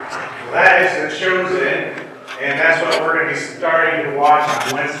That is The Chosen, and that's what we're going to be starting to watch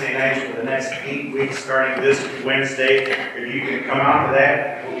on Wednesday nights for the next 8 weeks, starting this Wednesday. If you can come out to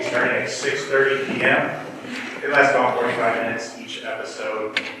that, we'll be starting at 6:30 p.m. It lasts about 45 minutes each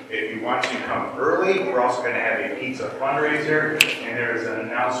episode. If you want to come early, we're also going to have a pizza fundraiser, and there is an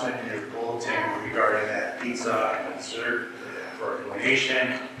announcement in your bulletin regarding that pizza and dessert for a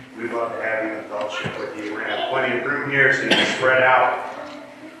donation. We'd love to have you in fellowship with you. We're going to have plenty of room here so you can spread out.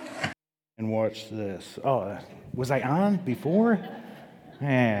 And watch this. Oh, was I on before?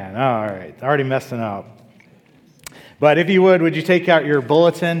 Man, all right. Already messing up. But if you would you take out your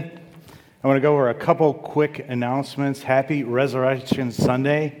bulletin? I want to go over a couple quick announcements. Happy Resurrection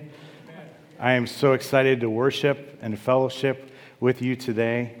Sunday. I am so excited to worship and fellowship with you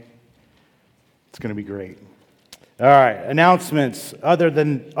today. It's going to be great. All right, announcements. Other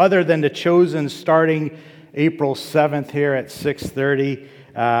than The Chosen starting April 7th here at 6:30,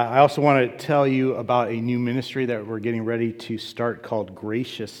 I also want to tell you about a new ministry that we're getting ready to start called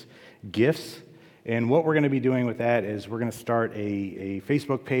Gracious Gifts. And what we're going to be doing with that is we're going to start a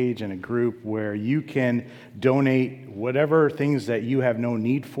Facebook page and a group where you can donate whatever things that you have no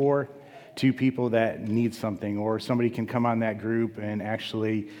need for to people that need something, or somebody can come on that group and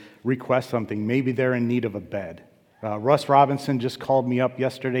actually request something. Maybe they're in need of a bed. Russ Robinson just called me up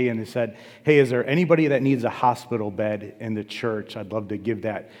yesterday and he said, hey, is there anybody that needs a hospital bed in the church? I'd love to give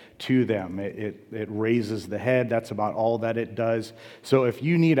that to them. It raises the head. That's about all that it does. So if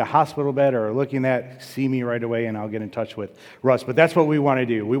you need a hospital bed or are looking at, see me right away and I'll get in touch with Russ. But that's what we want to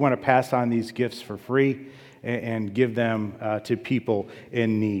do. We want to pass on these gifts for free and give them to people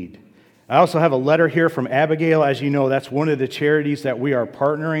in need. I also have a letter here from Abigail. As you know, that's one of the charities that we are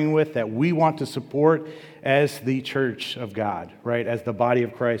partnering with, that we want to support as the Church of God, right? As the body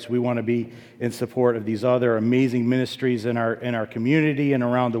of Christ, we want to be in support of these other amazing ministries in our community and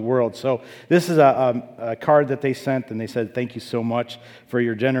around the world. So this is a card that they sent, and they said, thank you so much for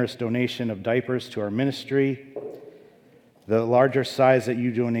your generous donation of diapers to our ministry. The larger size that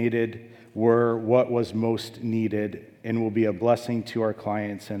you donated were what was most needed and will be a blessing to our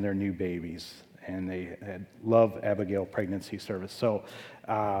clients and their new babies. And they love Abigail Pregnancy Service. So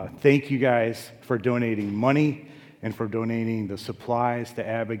thank you guys for donating money and for donating the supplies to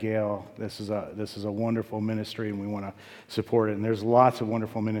Abigail. This is a wonderful ministry, and we want to support it. And there's lots of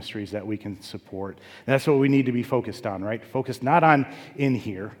wonderful ministries that we can support. And that's what we need to be focused on, right? Focused not on in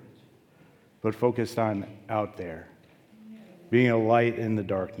here, but focused on out there. Being a light in the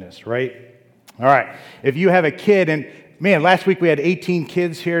darkness, right? All right. If you have a kid, and man, last week we had 18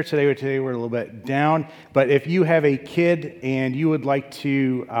 kids here. Today we're a little bit down. But if you have a kid and you would like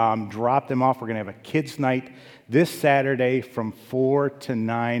to drop them off, we're going to have a kids' night this Saturday from 4 to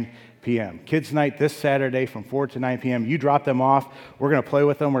 9 p.m. Kids' night this Saturday from 4 to 9 p.m. You drop them off. We're going to play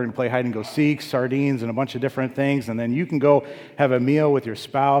with them. We're going to play hide and go seek, sardines, and a bunch of different things. And then you can go have a meal with your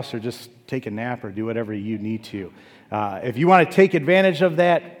spouse or just take a nap or do whatever you need to. If you want to take advantage of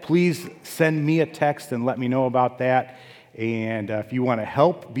that, please send me a text and let me know about that. And if you want to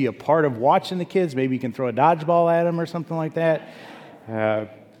help be a part of watching the kids, maybe you can throw a dodgeball at them or something like that,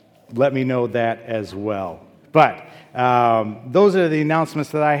 let me know that as well. But those are the announcements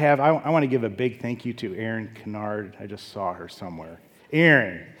that I have. I want to give a big thank you to Erin Kennard. I just saw her somewhere.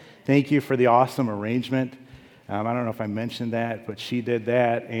 Erin, thank you for the awesome arrangement. I don't know if I mentioned that, but she did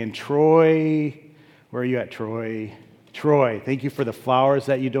that. And Troy, where are you at, Troy? Troy, thank you for the flowers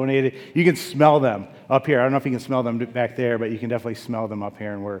that you donated. You can smell them up here. I don't know if you can smell them back there, but you can definitely smell them up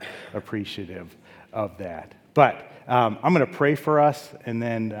here, and we're appreciative of that. But I'm going to pray for us, and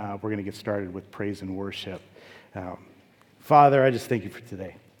then we're going to get started with praise and worship. Father, I just thank you for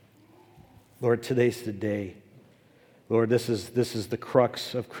today. Lord, today's the day. Lord, this is the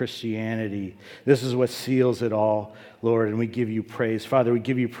crux of Christianity. This is what seals it all, Lord, and we give you praise. Father, we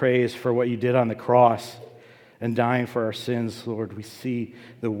give you praise for what you did on the cross and dying for our sins, Lord. We see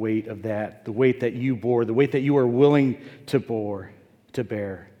the weight of that, the weight that you bore, the weight that you were willing to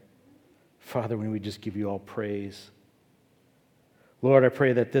bear. Father, we just give you all praise. Lord, I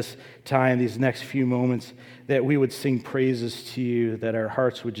pray that this time, these next few moments, that we would sing praises to you, that our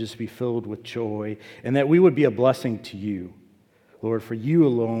hearts would just be filled with joy, and that we would be a blessing to you, Lord, for you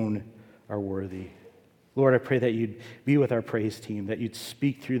alone are worthy. Lord, I pray that you'd be with our praise team, that you'd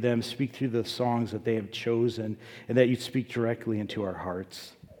speak through them, speak through the songs that they have chosen, and that you'd speak directly into our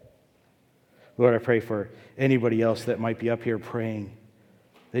hearts. Lord, I pray for anybody else that might be up here praying,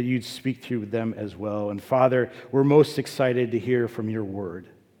 that you'd speak through them as well. And Father, we're most excited to hear from your word.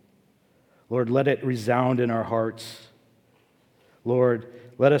 Lord, let it resound in our hearts. Lord,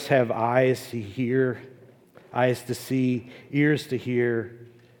 let us have eyes to hear, eyes to see, ears to hear,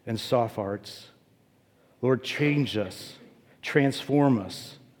 and soft hearts. Lord, change us, transform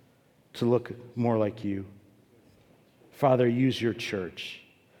us to look more like you. Father, use your church.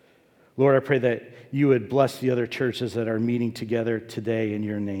 Lord, I pray that you would bless the other churches that are meeting together today in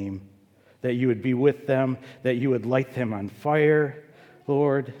your name, that you would be with them, that you would light them on fire,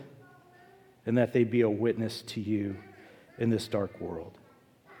 Lord, and that they be a witness to you in this dark world.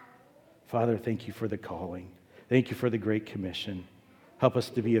 Father, thank you for the calling. Thank you for the Great Commission. Help us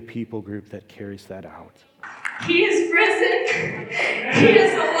to be a people group that carries that out. He is risen. He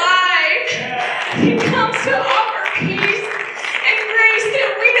is alive. He comes to offer peace and grace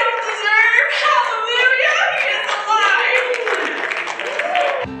that we don't deserve. Hallelujah. He is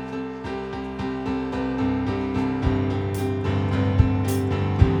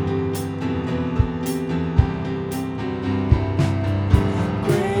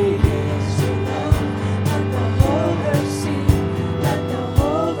Great is your love, let the whole earth see, let the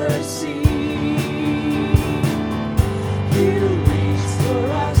whole earth see. You reached for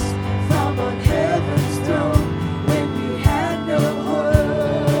us from on heaven's throne when we had no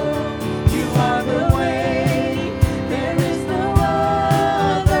hope. You are the way, there is no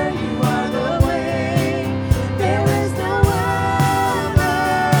other. You are the way, there is no other.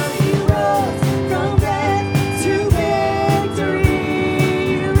 You rose from death to victory.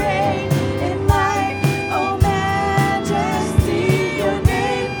 You reign in light, oh majesty. Your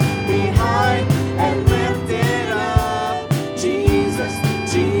name be high and lifted up. Jesus,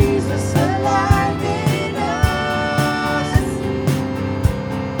 Jesus, alive in us.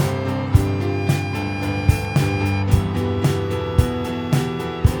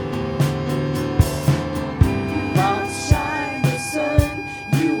 Outshine the sun.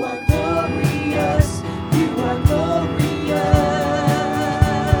 You are glorious. You are glorious.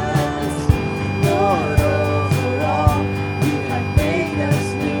 Lord, over all, you have made us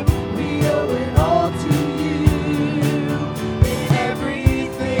new. We owe it all to you. In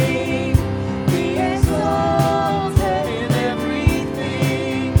everything, be exalted. In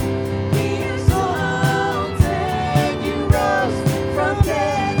everything, be exalted. You rose from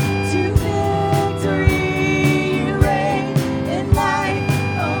death to victory. You reign in light,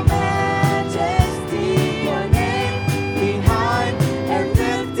 oh majesty. Your name be high and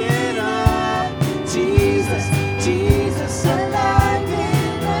lifted up. Jesus, Jesus, alive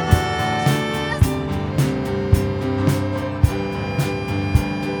in us.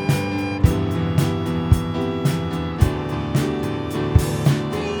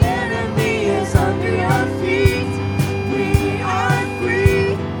 The enemy is under our feet. We are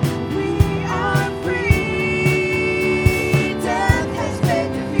free. We are free. Death has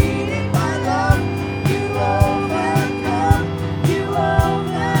been defeated by love. You overcome. You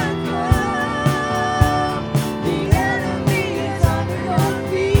overcome. The enemy is under your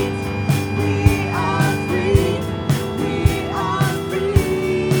feet. We are free. We are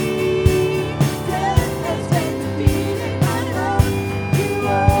free. Death has been defeated by love. You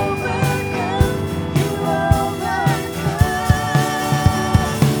overcome. You overcome.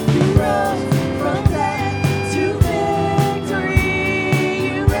 You rose from death to victory.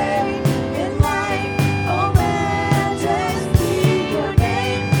 You reign in light, oh majesty. Your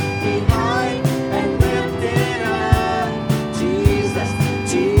name be high and lifted up. Jesus,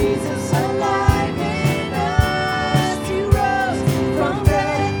 Jesus, alive in us. You rose from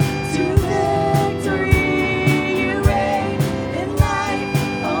death to victory. You reign in light,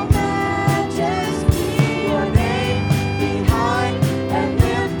 oh majesty. Your name be high and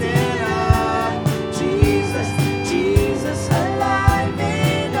lifted up. Jesus, Jesus, alive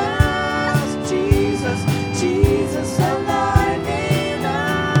in us. Jesus, Jesus, alive in us.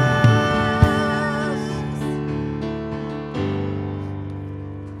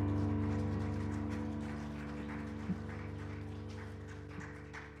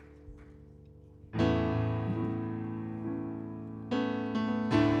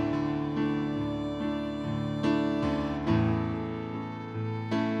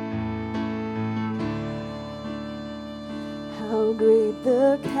 How great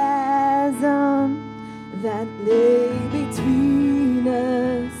the chasm that lay between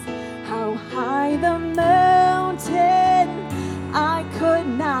us. How high the mountain I could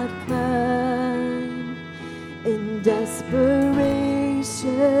not climb. In desperation,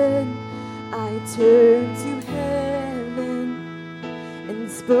 I turned to heaven and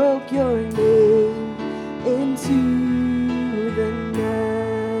spoke your name into the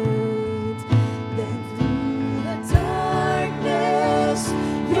night. Then through the darkness,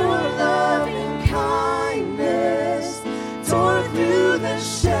 your loving kindness tore through the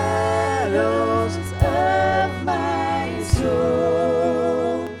shadows of my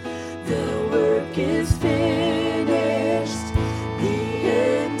soul.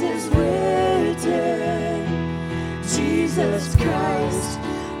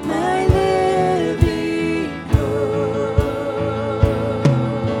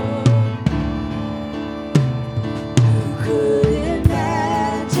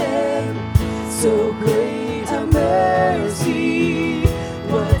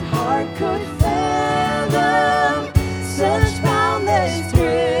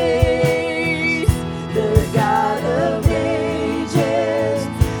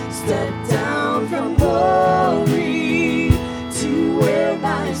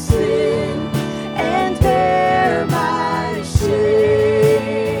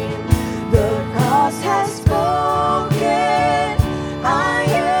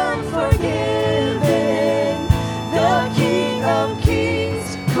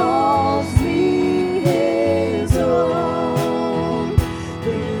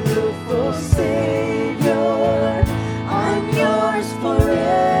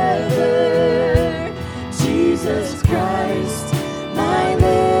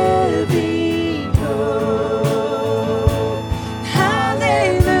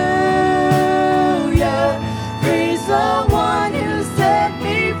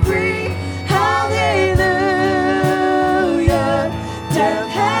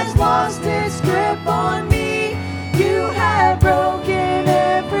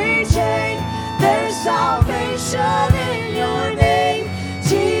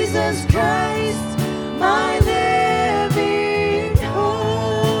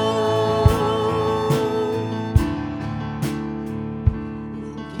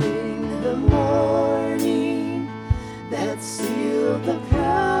 the morning that sealed the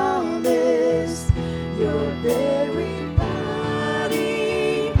promise, your very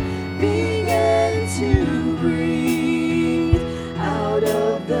body began to breathe out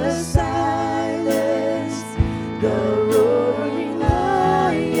of the silence. The roaring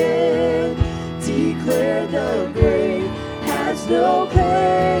lion declared the grave has no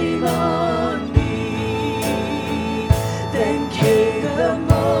claim on me. Then came the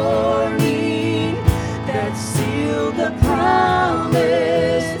morning that sealed the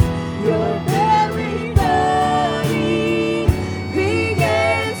promise. Your very body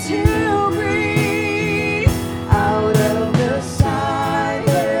began to breathe out of the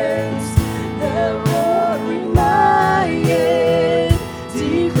silence. The roaring lion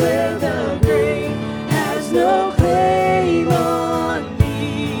declared the grave has no claim on me.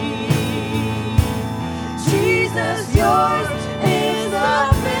 Jesus, yours is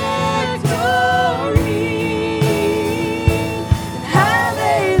the victory.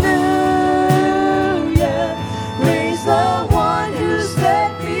 Hallelujah, praise the one who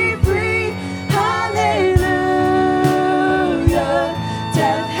set me free. Hallelujah,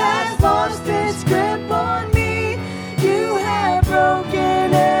 death has lost its grip on me. You have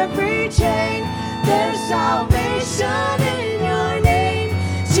broken every chain. There's salvation in your name,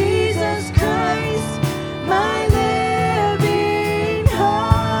 Jesus Christ, my living hope.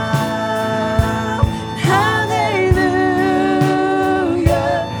 Hallelujah,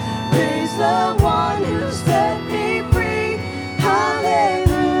 praise the one who set me free. Hallelujah,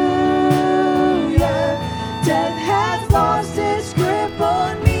 death has lost its grip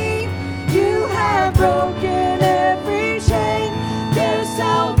on me. You have broken every chain. There's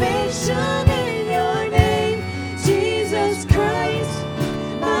salvation in your name, Jesus Christ,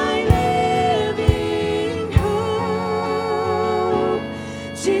 my living hope.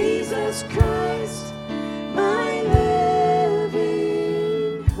 Jesus Christ, my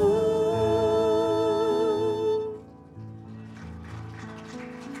living hope.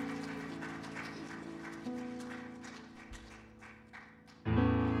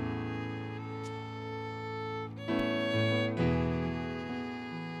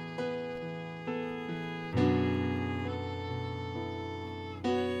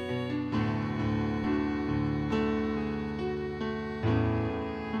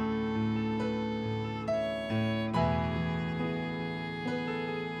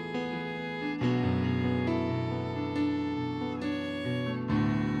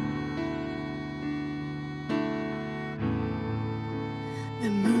 The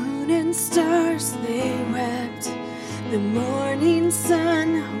moon and stars, they wept. The morning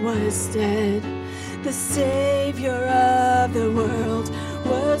sun was dead. The Savior of the world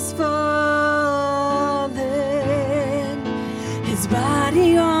was fallen. His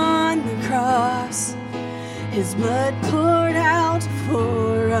body on the cross, his blood poured out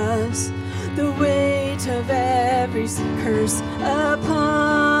for us. The weight of every curse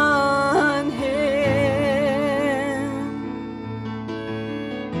upon him.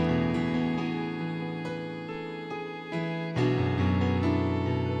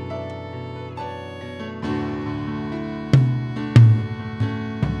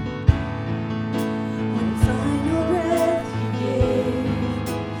 One final breath he gave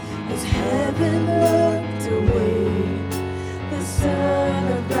as heaven looked away. The Son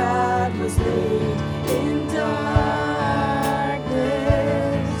of God was laid in darkness.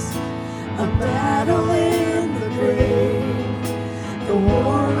 A battle in the grave. The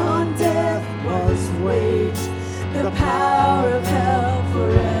war on death was waged. The power of hell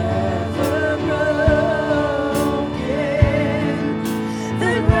forever broken.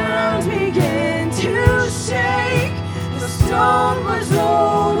 The ground began to shake. The stone was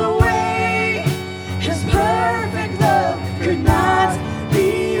rolled away.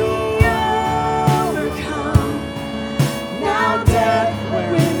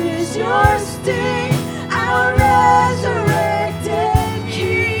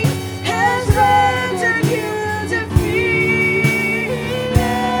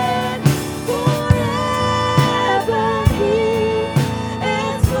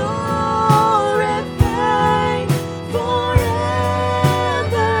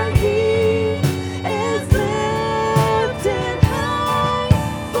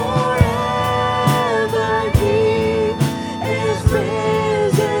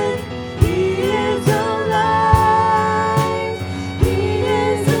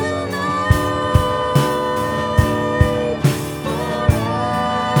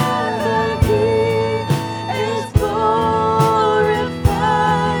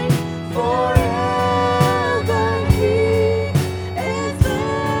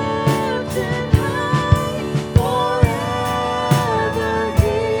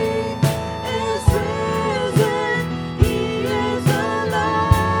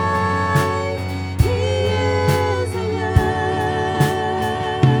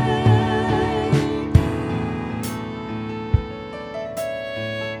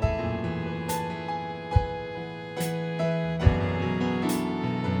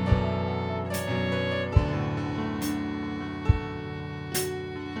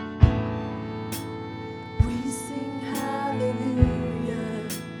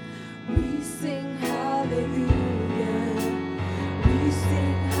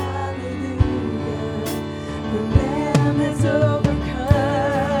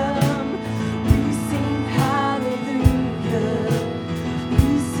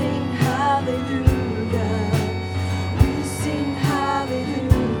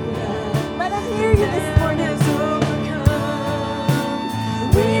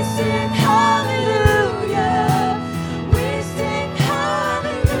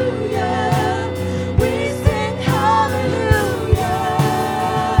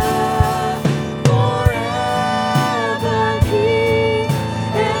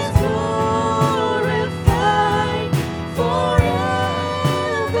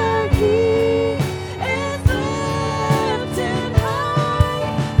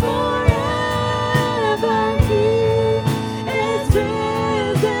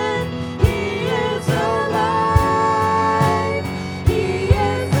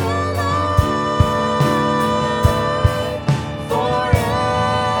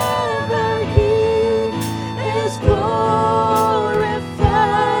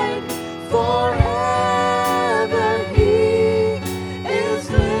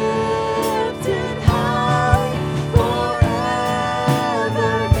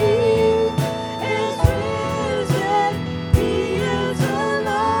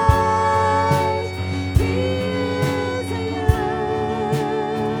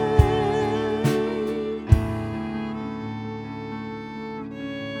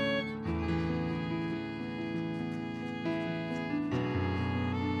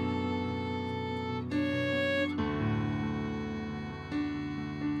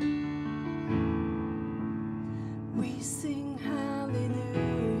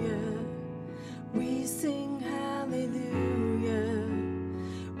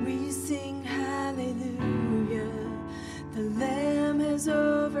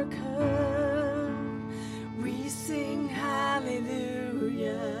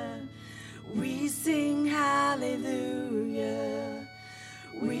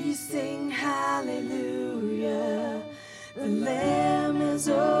 hallelujah. The Lamb is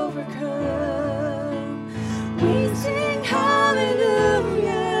overcome. We sing hallelujah.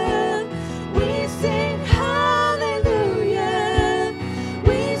 We sing hallelujah.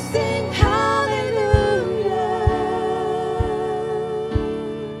 We sing hallelujah.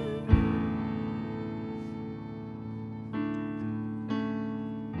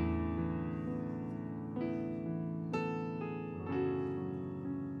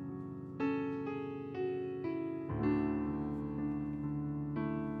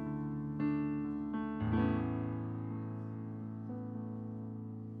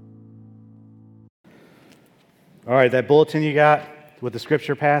 All right, that bulletin you got with the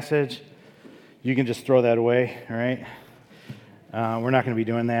scripture passage, you can just throw that away, all right? We're not going to be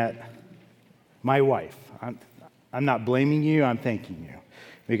doing that. My wife, I'm not blaming you, I'm thanking you.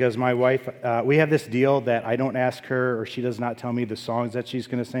 Because my wife, we have this deal that I don't ask her or she does not tell me the songs that she's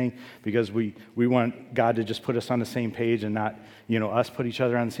going to sing because we want God to just put us on the same page and not, us put each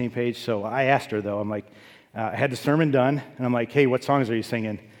other on the same page. So I asked her, though, I'm like, I had the sermon done, and I'm like, hey, what songs are you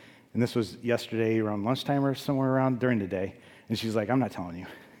singing? And this was yesterday around lunchtime or somewhere around during the day. And she's like, I'm not telling you.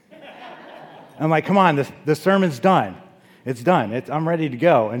 I'm like, come on, the sermon's done. It's done. I'm ready to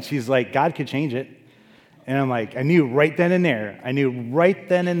go. And she's like, God could change it. And I'm like, I knew right then and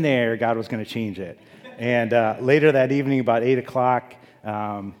there God was going to change it. And later that evening, about 8 o'clock,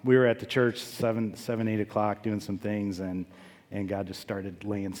 we were at the church, 8 o'clock, doing some things, and God just started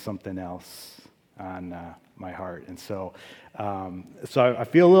laying something else on my heart. And so I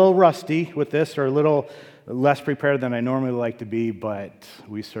feel a little rusty with this, or a little less prepared than I normally like to be, but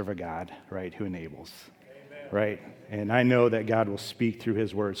we serve a God, right, who enables, Amen. Right? And I know that God will speak through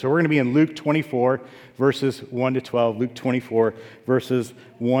his word. So we're going to be in Luke 24, verses 1 to 12. Luke 24, verses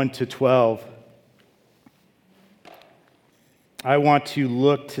 1 to 12. I want to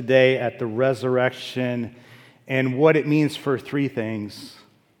look today at the resurrection and what it means for three things: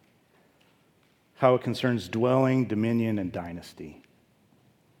 how it concerns dwelling, dominion, and dynasty.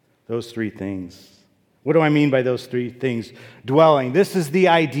 Those three things. What do I mean by those three things? Dwelling. This is the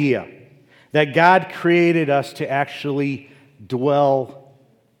idea that God created us to actually dwell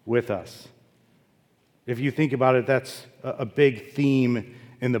with us. If you think about it, that's a big theme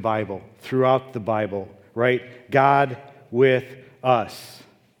in the Bible, throughout the Bible, right? God with us.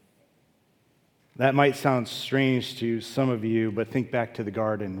 That might sound strange to some of you, but think back to the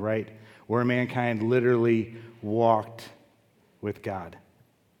garden, right? Where mankind literally walked with God,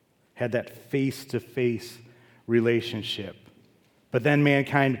 had that face-to-face relationship. But then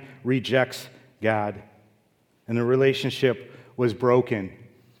mankind rejects God, and the relationship was broken.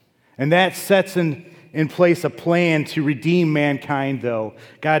 And that sets in place a plan to redeem mankind, though.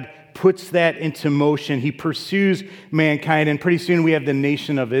 God puts that into motion. He pursues mankind, and pretty soon we have the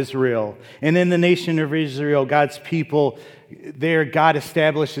nation of Israel. And in the nation of Israel, God's people, there God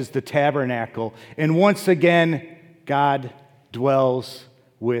establishes the tabernacle. And once again, God dwells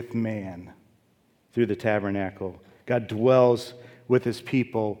with man through the tabernacle. God dwells with his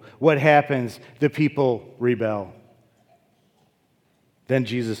people. What happens? The people rebel. Then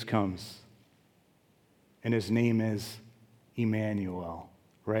Jesus comes, and his name is Emmanuel,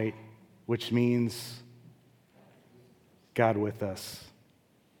 right? Which means God with us.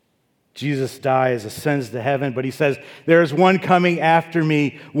 Jesus dies, ascends to heaven, but he says, there is one coming after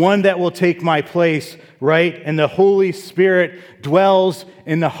me, one that will take my place, right? And the Holy Spirit dwells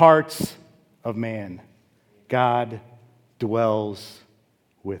in the hearts of man. God dwells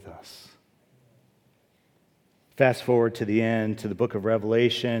with us. Fast forward to the end, to the book of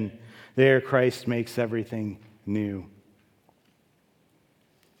Revelation. There, Christ makes everything new.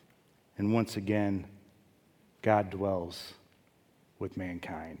 And once again, God dwells with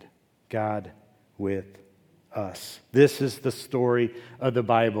mankind. God with us. This is the story of the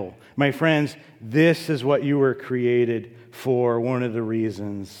Bible. My friends, this is what you were created for, one of the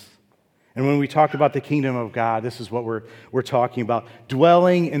reasons. And when we talk about the kingdom of God, this is what we're talking about.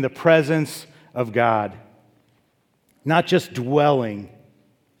 Dwelling in the presence of God. Not just dwelling.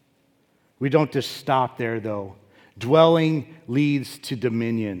 We don't just stop there, though. Dwelling leads to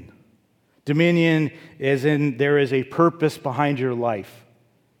dominion. Dominion is in there is a purpose behind your life.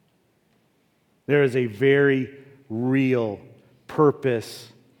 There is a very real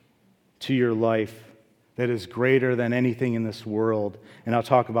purpose to your life that is greater than anything in this world. And I'll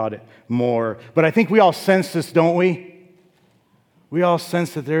talk about it more. But I think we all sense this, don't we? We all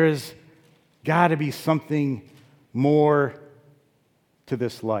sense that there is got to be something more to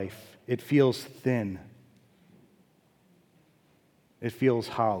this life. It feels thin. It feels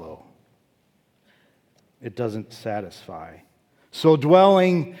hollow. It doesn't satisfy. So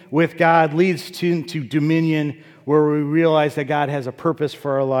dwelling with God leads to dominion, where we realize that God has a purpose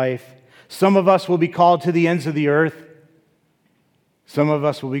for our life. Some of us will be called to the ends of the earth. Some of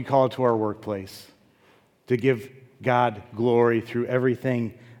us will be called to our workplace to give God glory through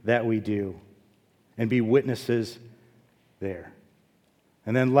everything that we do and be witnesses there.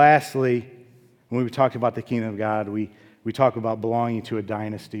 And then lastly, when we talk about the kingdom of God, we talk about belonging to a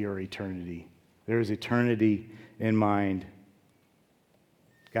dynasty or eternity. There is eternity in mind.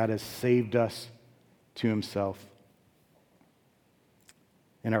 God has saved us to himself.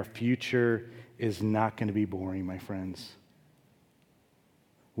 And our future is not going to be boring, my friends.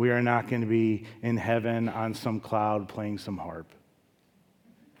 We are not going to be in heaven on some cloud playing some harp.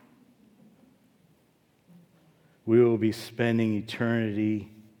 We will be spending eternity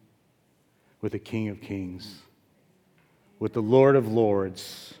with the King of Kings, with the Lord of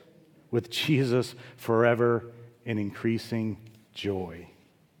Lords, with Jesus forever in increasing joy.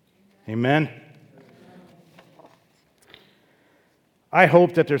 Amen? I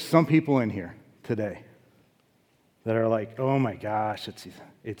hope that there's some people in here today that are like, oh my gosh,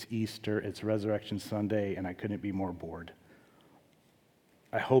 it's Easter, it's Resurrection Sunday, and I couldn't be more bored.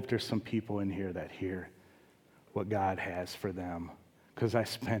 I hope there's some people in here that hear what God has for them, because I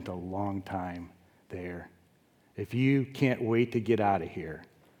spent a long time there. If you can't wait to get out of here,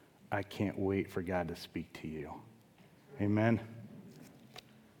 I can't wait for God to speak to you. Amen?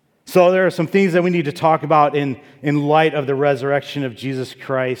 So there are some things that we need to talk about in light of the resurrection of Jesus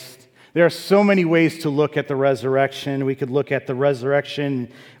Christ. There are so many ways to look at the resurrection. We could look at the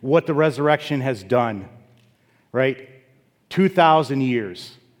resurrection, what the resurrection has done, right? 2,000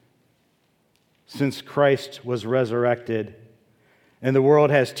 years since Christ was resurrected. And the world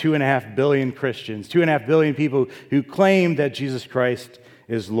has 2.5 billion Christians, 2.5 billion people who claim that Jesus Christ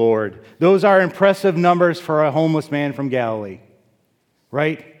is Lord. Those are impressive numbers for a homeless man from Galilee,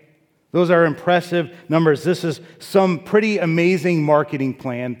 right? Those are impressive numbers. This is some pretty amazing marketing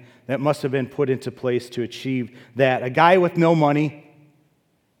plan that must have been put into place to achieve that. A guy with no money,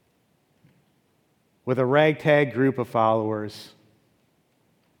 with a ragtag group of followers,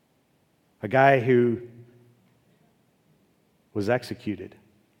 a guy who was executed,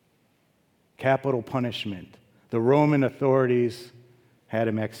 capital punishment. The Roman authorities had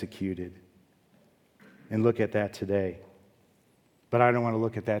him executed. And look at that today. But I don't want to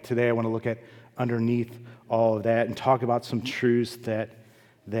look at that today. I want to look at underneath all of that and talk about some truths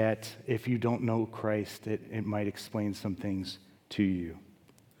that if you don't know Christ, it might explain some things to you.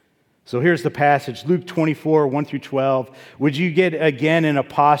 So here's the passage, Luke 24, 1 through 12. Would you get again in a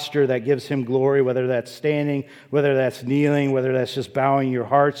posture that gives him glory, whether that's standing, whether that's kneeling, whether that's just bowing your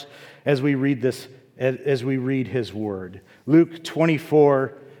hearts as we read this, as we read his word. Luke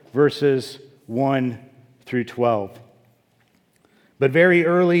 24, verses 1 through 12. But very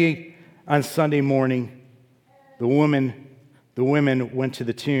early on Sunday morning, the women went to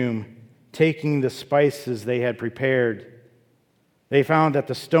the tomb, taking the spices they had prepared. They found that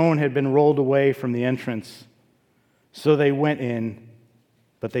the stone had been rolled away from the entrance. So they went in,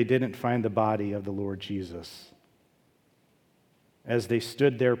 but they didn't find the body of the Lord Jesus. As they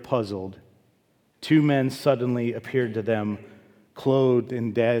stood there puzzled, 2 men suddenly appeared to them, clothed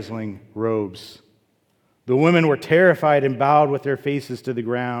in dazzling robes. The women were terrified and bowed with their faces to the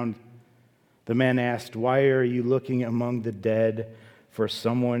ground. The men asked, "Why are you looking among the dead for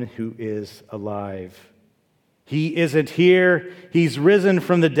someone who is alive? He isn't here. He's risen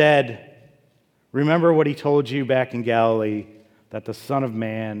from the dead. Remember what he told you back in Galilee, that the Son of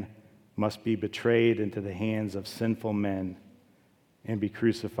Man must be betrayed into the hands of sinful men and be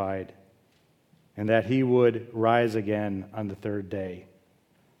crucified, and that he would rise again on the 3rd day."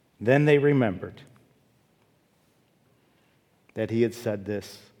 Then they remembered that he had said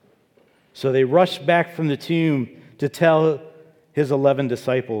this. So they rushed back from the tomb to tell his 11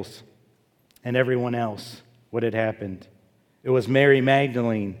 disciples and everyone else what had happened. It was Mary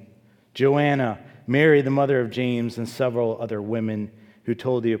Magdalene, Joanna, Mary the mother of James, and several other women who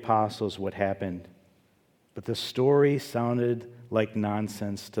told the apostles what happened. But the story sounded like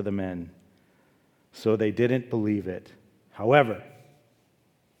nonsense to the men, so they didn't believe it. However,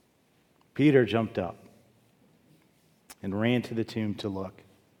 Peter jumped up and ran to the tomb to look.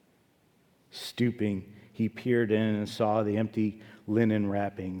 Stooping, he peered in and saw the empty linen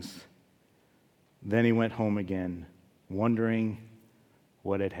wrappings. Then he went home again, wondering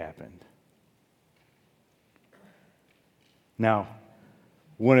what had happened. Now,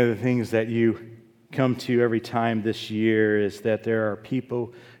 one of the things that you come to every time this year is that there are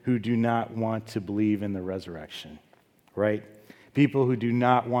people who do not want to believe in the resurrection, right? People who do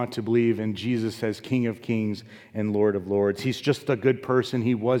not want to believe in Jesus as King of Kings and Lord of Lords. He's just a good person.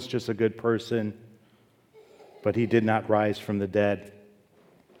 He was just a good person, but he did not rise from the dead.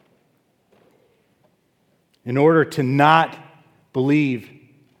 In order to not believe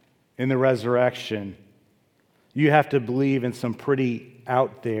in the resurrection, you have to believe in some pretty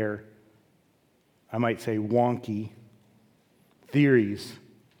out there, I might say wonky, theories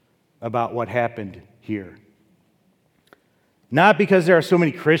about what happened here. Not because there are so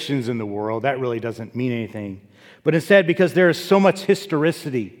many Christians in the world, that really doesn't mean anything, but instead because there is so much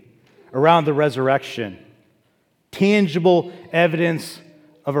historicity around the resurrection, tangible evidence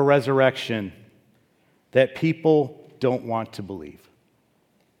of a resurrection that people don't want to believe.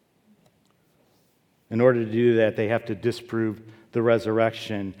 In order to do that, they have to disprove the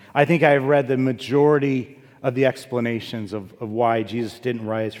resurrection. I think I've read the majority of the explanations of why Jesus didn't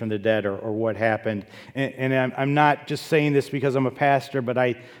rise from the dead or what happened. And I'm not just saying this because I'm a pastor, but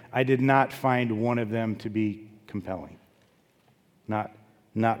I did not find one of them to be compelling. Not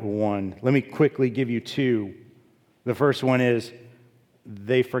one. Let me quickly give you two. The first one is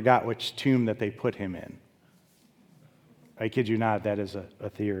they forgot which tomb that they put him in. I kid you not, that is a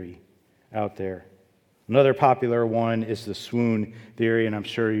theory out there. Another popular one is the swoon theory, and I'm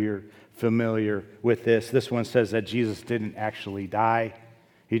sure you're familiar with this. This one says that Jesus didn't actually die.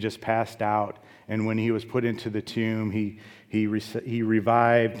 He just passed out, and when he was put into the tomb, he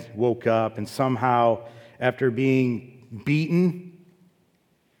revived, woke up, and somehow, after being beaten,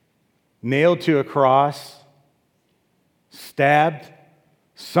 nailed to a cross, stabbed,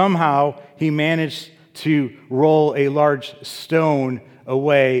 somehow he managed to roll a large stone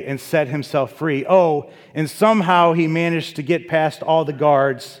away and set himself free. Oh, and somehow he managed to get past all the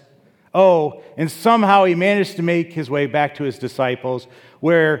guards. Oh, and somehow he managed to make his way back to his disciples,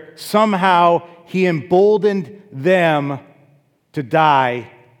 where somehow he emboldened them to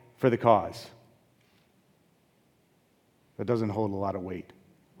die for the cause. That doesn't hold a lot of weight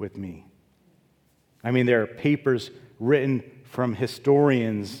with me. I mean, there are papers written from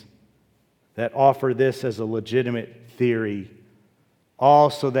historians that offer this as a legitimate theory, all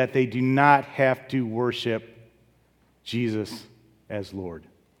so that they do not have to worship Jesus as Lord.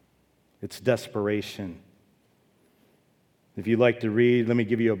 It's desperation. If you'd like to read, let me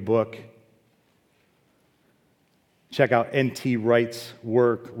give you a book. Check out N.T. Wright's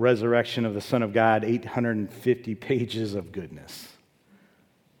work, Resurrection of the Son of God, 850 pages of goodness.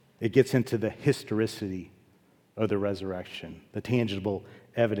 It gets into the historicity of the resurrection, the tangible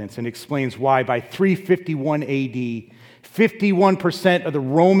evidence, and explains why by 351 AD, 51% of the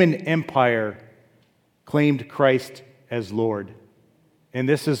Roman Empire claimed Christ as Lord. And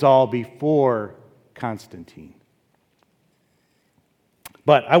this is all before Constantine.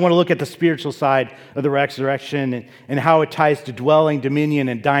 But I want to look at the spiritual side of the resurrection and how it ties to dwelling, dominion,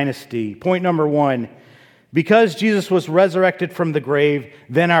 and dynasty. Point number one, because Jesus was resurrected from the grave,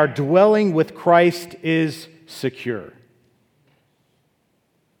 then our dwelling with Christ is secure.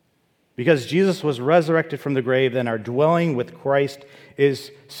 Because Jesus was resurrected from the grave, then our dwelling with Christ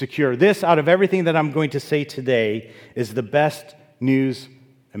is secure. This, out of everything that I'm going to say today, is the best news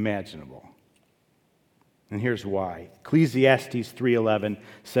imaginable. And here's why. Ecclesiastes 3:11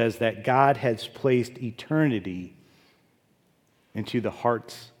 says that God has placed eternity into the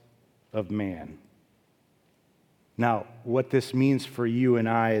hearts of man. Now, what this means for you and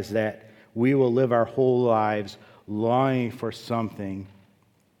I is that we will live our whole lives longing for something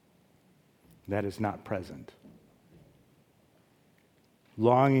that is not present.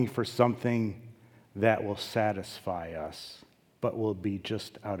 Longing for something that will satisfy us, but will be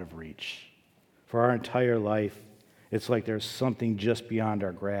just out of reach. For our entire life, it's like there's something just beyond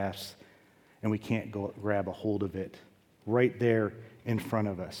our grasp, and we can't go grab a hold of it right there in front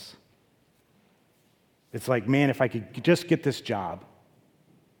of us. It's like, man, if I could just get this job,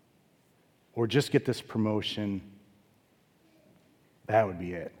 or just get this promotion, that would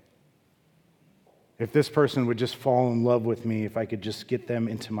be it. If this person would just fall in love with me, if I could just get them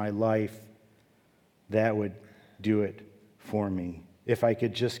into my life, that would do it for me. If I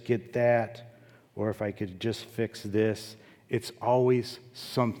could just get that, or if I could just fix this, it's always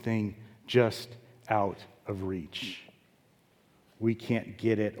something just out of reach. We can't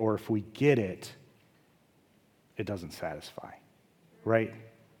get it, or if we get it, it doesn't satisfy, right?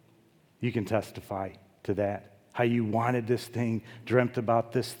 You can testify to that. How you wanted this thing, dreamt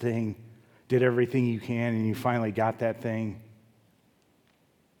about this thing, did everything you can, and you finally got that thing,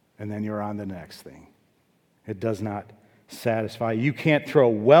 and then you're on the next thing. It does not satisfy. You can't throw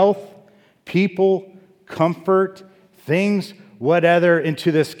wealth, people, comfort, things, whatever,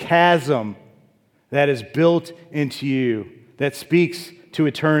 into this chasm that is built into you that speaks to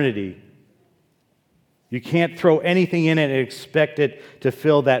eternity. You can't throw anything in it and expect it to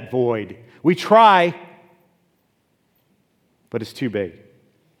fill that void. We try, but it's too big.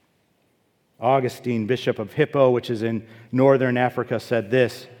 Augustine, Bishop of Hippo, which is in northern Africa, said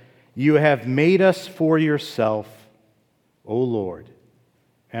this: "You have made us for yourself, O Lord,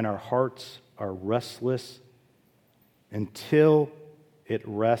 and our hearts are restless until it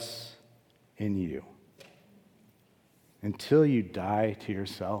rests in you." Until you die to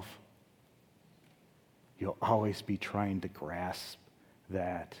yourself, you'll always be trying to grasp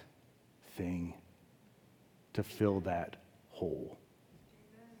that thing to fill that hole.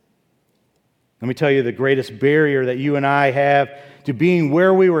 Let me tell you, the greatest barrier that you and I have to being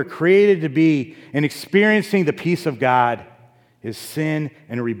where we were created to be and experiencing the peace of God is sin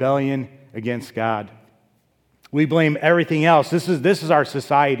and rebellion against God. We blame everything else. This is our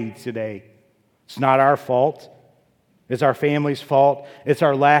society today. It's not our fault. It's our family's fault. It's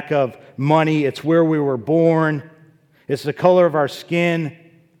our lack of money. It's where we were born. It's the color of our skin.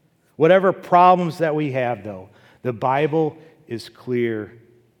 Whatever problems that we have, though, the Bible is clear.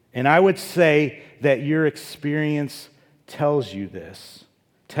 And I would say that your experience tells you this,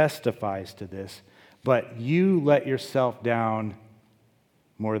 testifies to this, but you let yourself down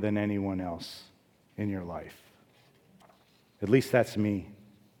more than anyone else in your life. At least that's me.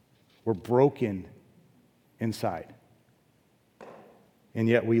 We're broken inside. And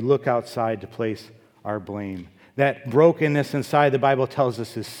yet we look outside to place our blame. That brokenness inside, the Bible tells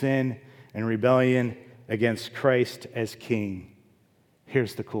us, is sin and rebellion against Christ as King.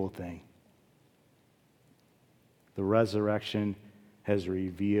 Here's the cool thing. The resurrection has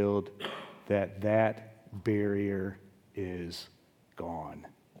revealed that that barrier is gone.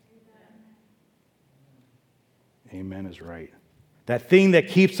 Amen is right. That thing that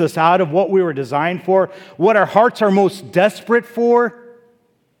keeps us out of what we were designed for, what our hearts are most desperate for,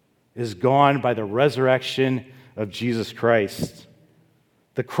 is gone by the resurrection of Jesus Christ.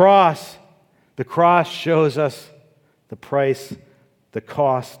 The cross shows us the price, the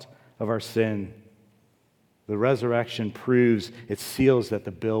cost of our sin. The resurrection proves, it seals that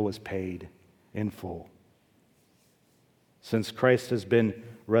the bill was paid in full. Since Christ has been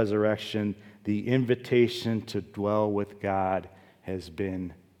resurrection, the invitation to dwell with God has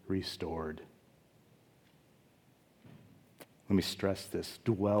been restored. Let me stress this: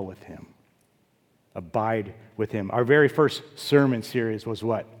 dwell with Him. Abide with Him. Our very first sermon series was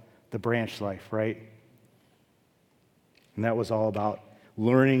what? The branch life, right? And that was all about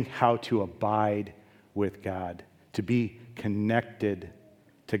learning how to abide with God, to be connected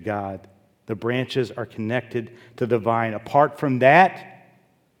to God. The branches are connected to the vine. Apart from that,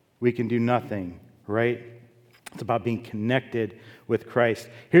 we can do nothing, right? It's about being connected with Christ.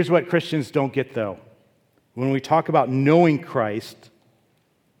 Here's what Christians don't get, though. When we talk about knowing Christ,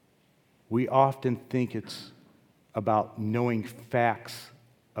 we often think it's about knowing facts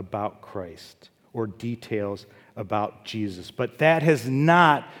about Christ or details about Jesus. But that is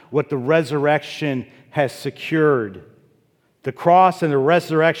not what the resurrection has secured. The cross and the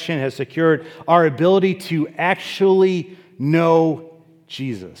resurrection has secured our ability to actually know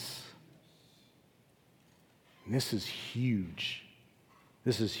Jesus. And this is huge.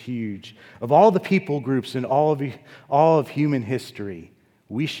 This is huge. Of all the people groups in all of human history,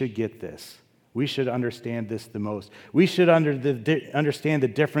 we should get this. We should understand this the most. We should understand the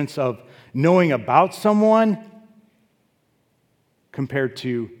difference of knowing about someone compared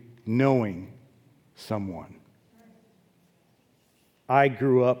to knowing someone. I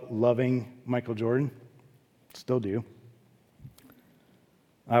grew up loving Michael Jordan. Still do.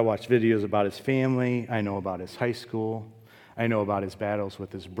 I watch videos about his family. I know about his high school. I know about his battles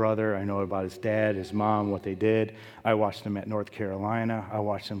with his brother. I know about his dad, his mom, what they did. I watched him at North Carolina. I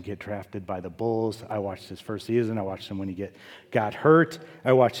watched him get drafted by the Bulls. I watched his first season. I watched him when he got hurt.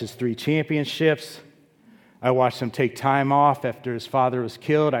 I watched his 3 championships. I watched him take time off after his father was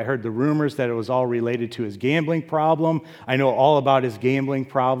killed. I heard the rumors that it was all related to his gambling problem. I know all about his gambling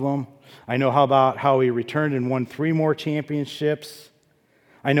problem. I know about how he returned and won 3 more championships.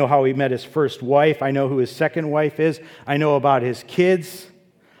 I know how he met his first wife. I know who his second wife is. I know about his kids.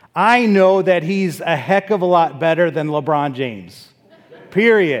 I know that he's a heck of a lot better than LeBron James.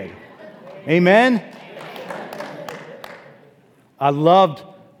 Period. Amen? I loved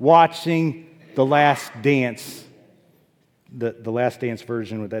watching The Last Dance. The Last Dance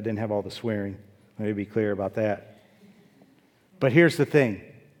version that didn't have all the swearing. Let me be clear about that. But here's the thing.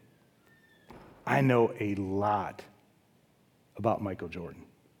 I know a lot about Michael Jordan.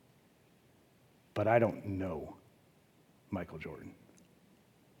 But I don't know Michael Jordan.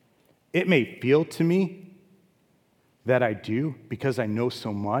 It may feel to me that I do because I know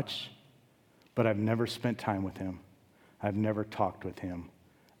so much, but I've never spent time with him. I've never talked with him.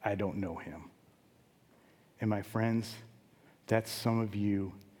 I don't know him. And my friends, that's some of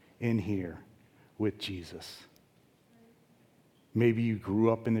you in here with Jesus. Maybe you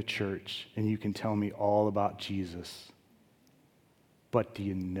grew up in the church and you can tell me all about Jesus, but do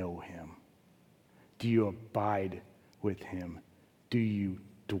you know him? Do you abide with him? Do you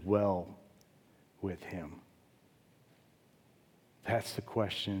dwell with him? That's the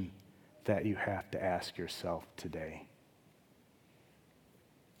question that you have to ask yourself today.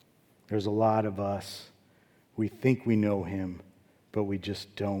 There's a lot of us, we think we know him, but we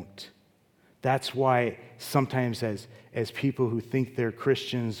just don't. That's why sometimes as people who think they're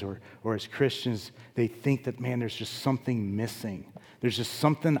Christians or as Christians, they think that, man, there's just something missing. There's just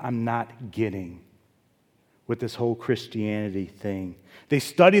something I'm not getting with this whole Christianity thing. They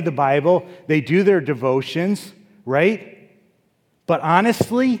study the Bible, they do their devotions, right? But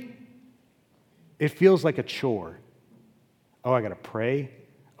honestly, it feels like a chore. Oh, I got to pray.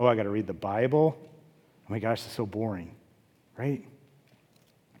 Oh, I got to read the Bible. Oh my gosh, it's so boring, right?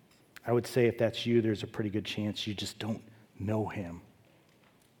 I would say if that's you, there's a pretty good chance you just don't know him.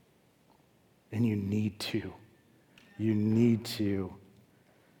 And you need to. You need to.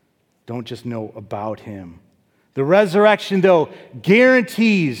 Don't just know about him. The resurrection, though,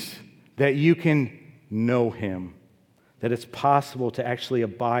 guarantees that you can know him, that it's possible to actually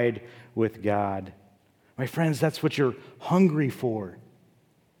abide with God. My friends, that's what you're hungry for.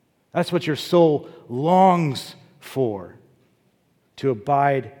 That's what your soul longs for, to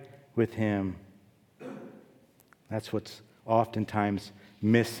abide with him. That's what's oftentimes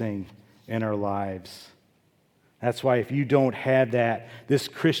missing in our lives. That's why if you don't have that, this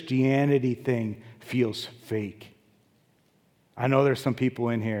Christianity thing feels fake. I know there's some people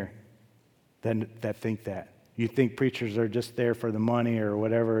in here that think that. You think preachers are just there for the money or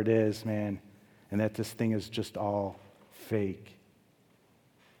whatever it is, man, and that this thing is just all fake.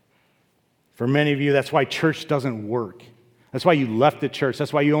 For many of you, that's why church doesn't work. That's why you left the church.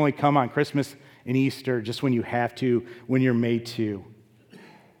 That's why you only come on Christmas and Easter just when you have to, when you're made to.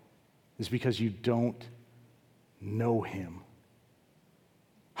 It's because you don't know him.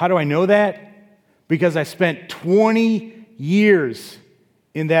 How do I know that? Because I spent 20 years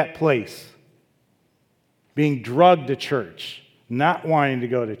in that place, being drugged to church, not wanting to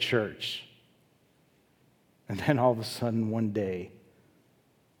go to church. And then all of a sudden, one day,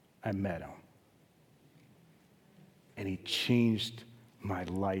 I met him. And he changed my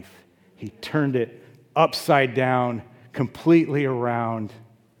life. He turned it upside down, completely around.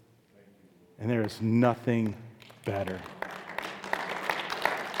 And there is nothing better.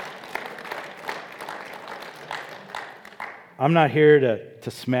 I'm not here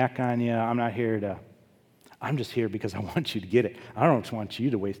to smack on you. I'm just here because I want you to get it. I don't want you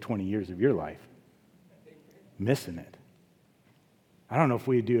to waste 20 years of your life missing it. I don't know if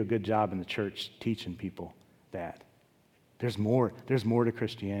we do a good job in the church teaching people that. There's more to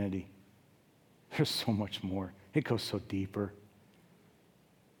Christianity. There's so much more. It goes so deeper.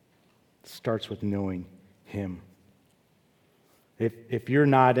 It starts with knowing him. If you're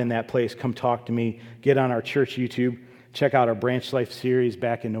not in that place, come talk to me. Get on our church YouTube. Check out our Branch Life series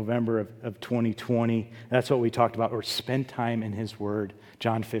back in November of 2020. That's what we talked about. Or spend time in his word.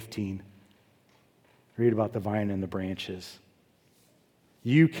 John 15. Read about the vine and the branches.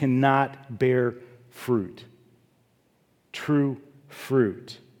 You cannot bear fruit, true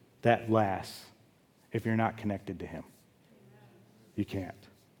fruit that lasts, if you're not connected to him. You can't.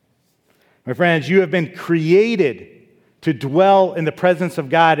 My friends, you have been created to dwell in the presence of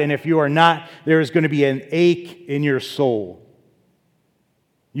God, and if you are not, there is going to be an ache in your soul.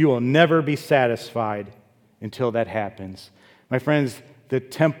 You will never be satisfied until that happens. My friends, the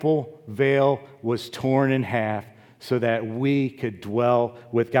temple veil was torn in half so that we could dwell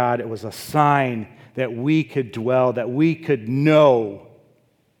with God. It was a sign that we could dwell, that we could know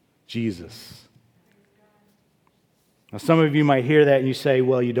Jesus. Now, some of you might hear that and you say,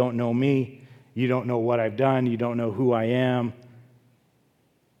 well, you don't know me. You don't know what I've done. You don't know who I am.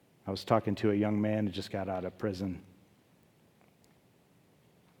 I was talking to a young man who just got out of prison,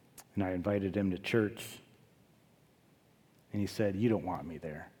 and I invited him to church, and he said, you don't want me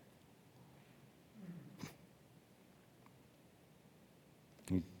there.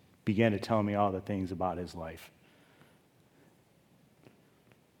 He began to tell me all the things about his life.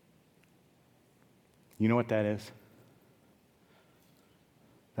 You know what that is?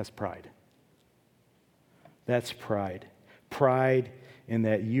 That's pride. That's pride. Pride in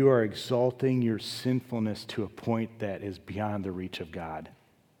that you are exalting your sinfulness to a point that is beyond the reach of God.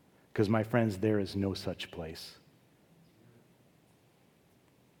 Because, my friends, there is no such place.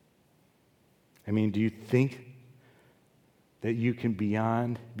 I mean, do you think that you can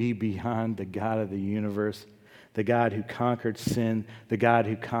be beyond the God of the universe, the God who conquered sin, the God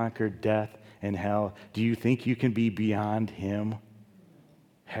who conquered death and hell? Do you think you can be beyond him?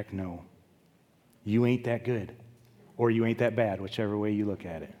 Heck no. You ain't that good, or you ain't that bad, whichever way you look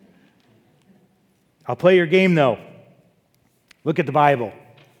at it. I'll play your game, though. Look at the Bible.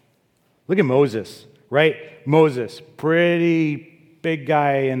 Look at Moses, right? Moses, pretty big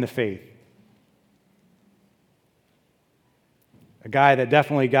guy in the faith. A guy that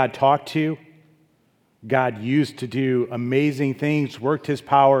definitely God talked to, God used to do amazing things, worked his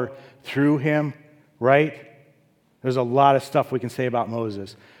power through him, right? There's a lot of stuff we can say about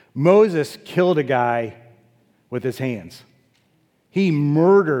Moses. Moses killed a guy with his hands. He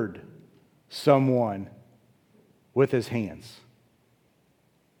murdered someone with his hands.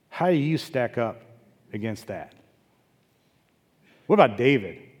 How do you stack up against that? What about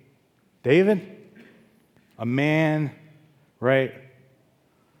David? David, a man, right,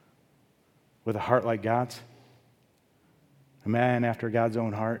 with a heart like God's, a man after God's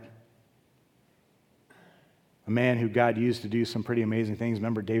own heart, a man who God used to do some pretty amazing things.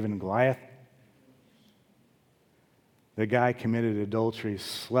 Remember David and Goliath? The guy committed adultery,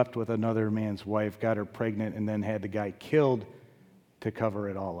 slept with another man's wife, got her pregnant, and then had the guy killed to cover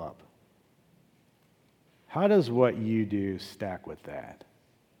it all up. How does what you do stack with that?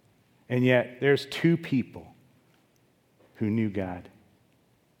 And yet, there's two people who knew God,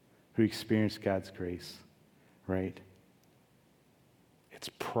 who experienced God's grace, right? It's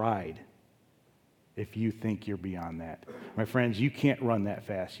pride if you think you're beyond that. My friends, you can't run that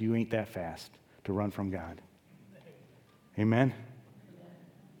fast. You ain't that fast to run from God. Amen?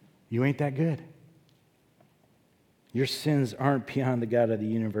 You ain't that good. Your sins aren't beyond the God of the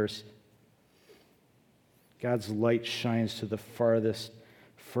universe. God's light shines to the furthest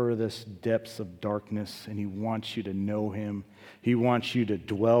depths of darkness, and he wants you to know him. He wants you to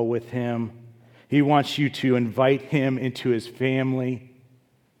dwell with him. He wants you to invite him into his family.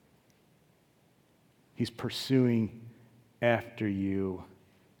 He's pursuing after you.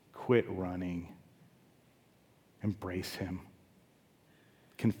 Quit running. Embrace him.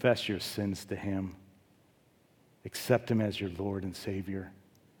 Confess your sins to him. Accept him as your Lord and Savior.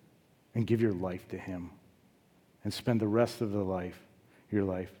 And give your life to him. And spend the rest of your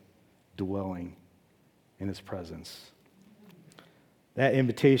life, dwelling in his presence. That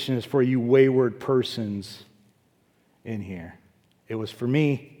invitation is for you wayward persons in here. It was for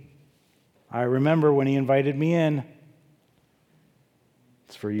me. I remember when he invited me in.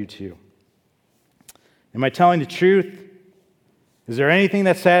 It's for you too. Am I telling the truth? Is there anything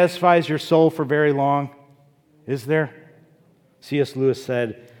that satisfies your soul for very long? Is there? C.S. Lewis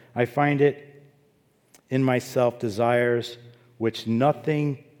said, I find it in myself desires which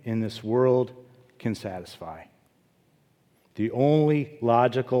nothing in this world can satisfy. The only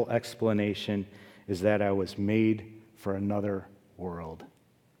logical explanation is that I was made for another world.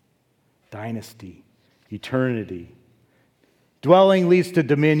 Dynasty, eternity. Dwelling leads to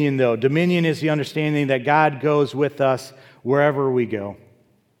dominion, though. Dominion is the understanding that God goes with us wherever we go.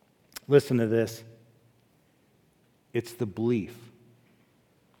 Listen to this. It's the belief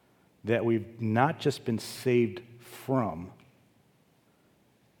that we've not just been saved from,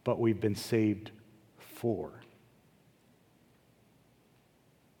 but we've been saved for.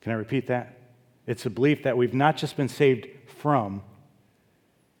 Can I repeat that? It's a belief that we've not just been saved from,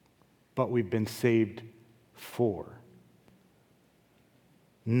 but we've been saved for.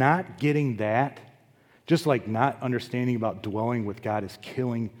 Not getting that, just like not understanding about dwelling with God, is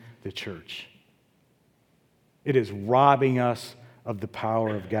killing the church. It is robbing us of the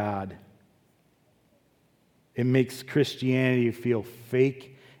power of God. It makes Christianity feel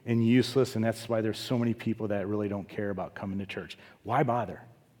fake and useless, and that's why there's so many people that really don't care about coming to church. Why bother?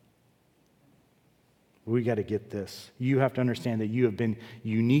 We got to get this. You have to understand that you have been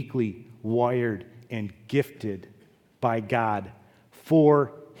uniquely wired and gifted by God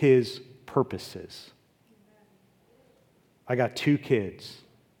for his purposes. I got 2 kids,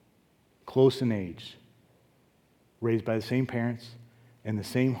 close in age, raised by the same parents in the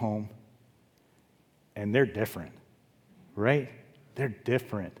same home, and they're different, right? They're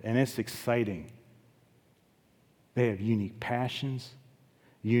different, and it's exciting. They have unique passions,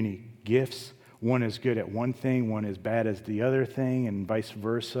 unique gifts. One is good at one thing, one is bad as the other thing, and vice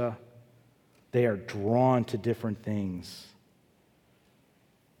versa. They are drawn to different things.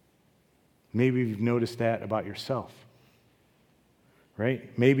 Maybe you've noticed that about yourself,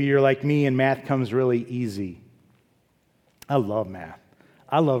 right? Maybe you're like me and math comes really easy. I love math.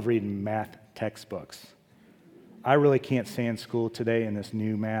 I love reading math textbooks. I really can't stand school today and this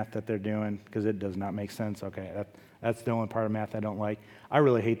new math that they're doing because it does not make sense. Okay, that's the only part of math I don't like. I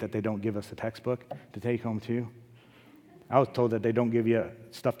really hate that they don't give us a textbook to take home too. I was told that they don't give you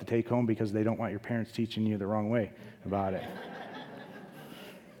stuff to take home because they don't want your parents teaching you the wrong way about it.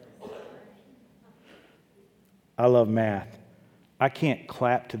 I love math. I can't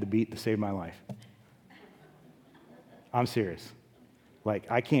clap to the beat to save my life. I'm serious.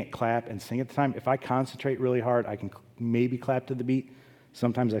 Like, I can't clap and sing at the time. If I concentrate really hard, I can maybe clap to the beat.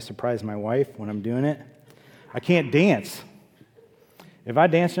 Sometimes I surprise my wife when I'm doing it. I can't dance. If I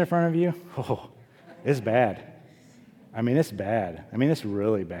dance in front of you, oh, it's bad. It's bad. It's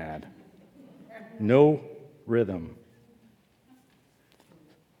really bad. No rhythm.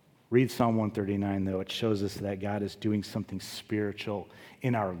 Read Psalm 139, though. It shows us that God is doing something spiritual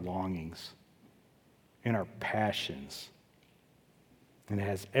in our longings, in our passions. And it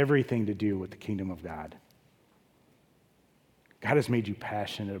has everything to do with the kingdom of God. God has made you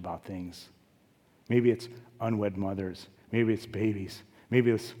passionate about things. Maybe it's unwed mothers. Maybe it's babies. Maybe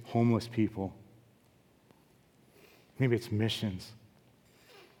it's homeless people. Maybe it's missions.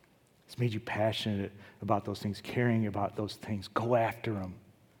 It's made you passionate about those things, caring about those things. Go after them.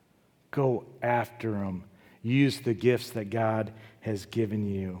 Go after them. Use the gifts that God has given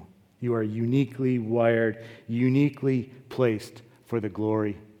you. You are uniquely wired, uniquely placed for the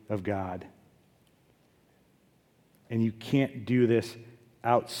glory of God. And you can't do this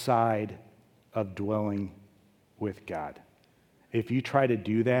outside of dwelling with God. If you try to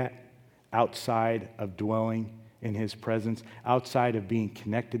do that outside of dwelling in His presence, outside of being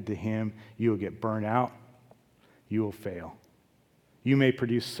connected to Him, you will get burnt out. You will fail. You may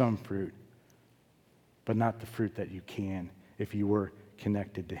produce some fruit, but not the fruit that you can if you were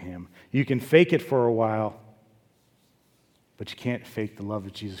connected to Him. You can fake it for a while, but you can't fake the love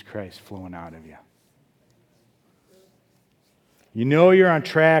of Jesus Christ flowing out of you. You know you're on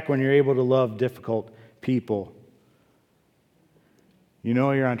track when you're able to love difficult people. You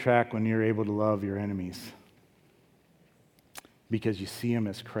know you're on track when you're able to love your enemies because you see them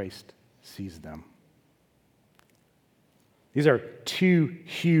as Christ sees them. These are two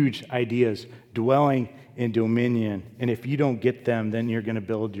huge ideas, dwelling and dominion. And if you don't get them, then you're going to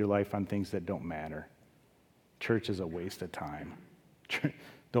build your life on things that don't matter. Church is a waste of time.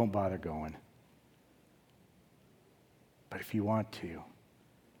 Don't bother going. But if you want to,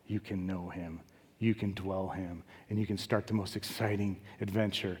 you can know Him. You can dwell Him. And you can start the most exciting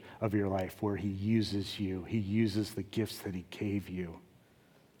adventure of your life where He uses you. He uses the gifts that He gave you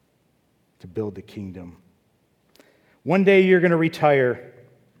to build the kingdom. One day you're going to retire,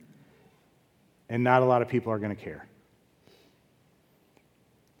 and not a lot of people are going to care.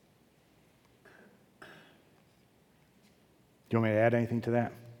 Do you want me to add anything to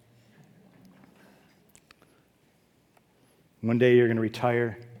that? One day you're going to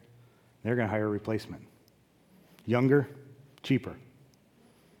retire, they're going to hire a replacement. Younger, cheaper.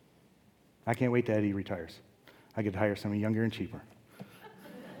 I can't wait till Eddie retires. I could hire somebody younger and cheaper.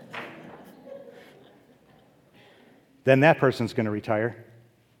 Then that person's going to retire.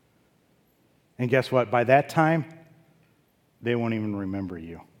 And guess what? By that time, they won't even remember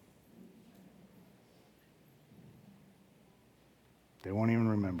you. They won't even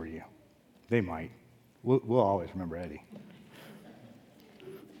remember you. They might. We'll always remember Eddie.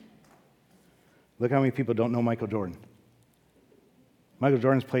 Look how many people don't know Michael Jordan. Michael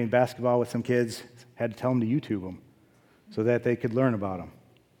Jordan's playing basketball with some kids, had to tell them to YouTube him so that they could learn about him.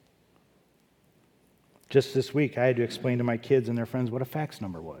 Just this week, I had to explain to my kids and their friends what a fax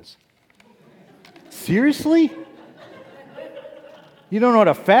number was. Seriously? You don't know what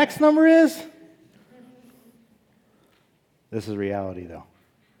a fax number is? This is reality, though.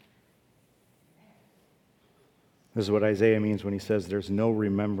 This is what Isaiah means when he says there's no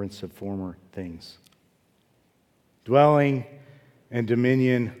remembrance of former things. Dwelling and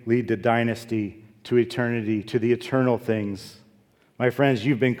dominion lead to dynasty, to eternity, to the eternal things. My friends,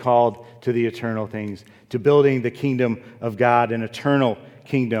 you've been called to the eternal things, to building the kingdom of God, an eternal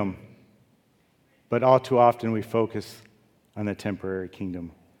kingdom. But all too often we focus on the temporary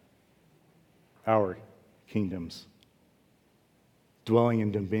kingdom, our kingdoms. Dwelling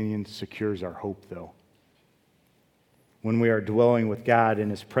in dominion secures our hope, though. When we are dwelling with God in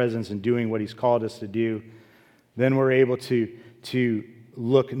His presence and doing what He's called us to do, then we're able to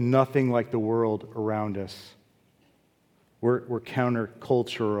look nothing like the world around us. We're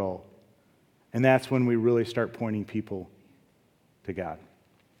countercultural. And that's when we really start pointing people to God,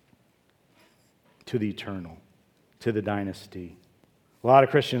 to the eternal, to the dynasty. A lot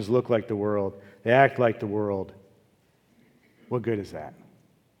of Christians look like the world. They act like the world. What good is that?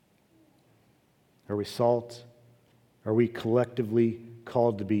 Are we salt Are we collectively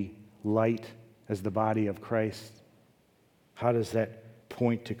called to be light as the body of Christ? How does that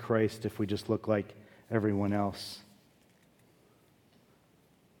point to Christ if we just look like everyone else?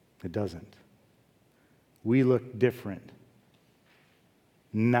 It doesn't. We look different.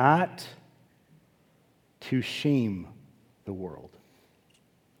 Not to shame the world.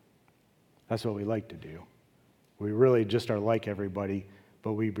 That's what we like to do. We really just are like everybody,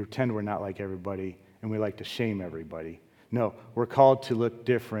 but we pretend we're not like everybody, and we like to shame everybody. No, we're called to look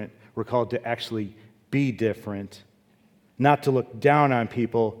different. We're called to actually be different. Not to look down on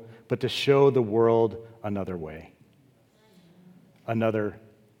people, but to show the world another way, another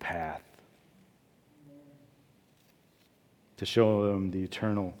path. To show them the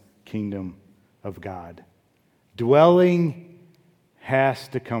eternal kingdom of God. Dwelling has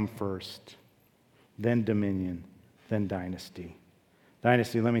to come first, then dominion, then dynasty.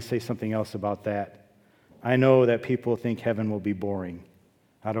 Dynasty, let me say something else about that. I know that people think heaven will be boring.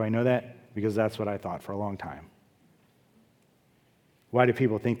 How do I know that? Because that's what I thought for a long time. Why do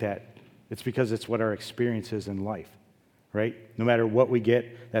people think that? It's because it's what our experience is in life, right? No matter what we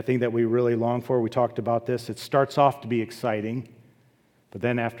get, that thing that we really long for, we talked about this, it starts off to be exciting, but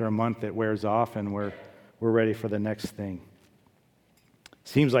then after a month it wears off and we're ready for the next thing.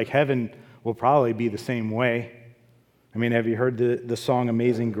 Seems like heaven will probably be the same way. I mean, have you heard the song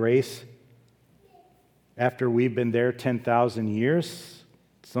Amazing Grace? After we've been there 10,000 years,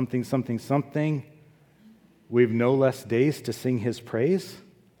 something, something, something, we've no less days to sing his praise?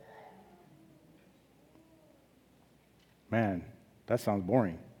 Man, that sounds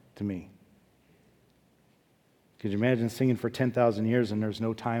boring to me. Could you imagine singing for 10,000 years and there's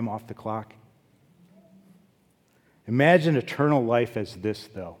no time off the clock? Imagine eternal life as this,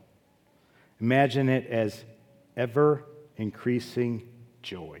 though. Imagine it as ever-increasing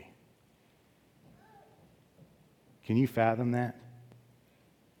joy. Can you fathom that?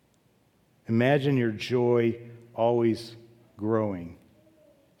 Imagine your joy always growing.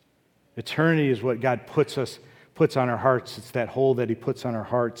 Eternity is what God puts on our hearts. It's that hole that he puts on our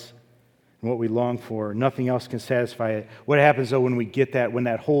hearts and what we long for. Nothing else can satisfy it. What happens, though, when we get that, when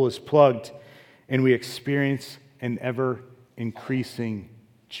that hole is plugged and we experience an ever-increasing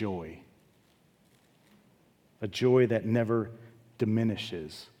joy? A joy that never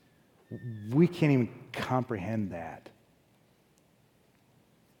diminishes. We can't even comprehend that.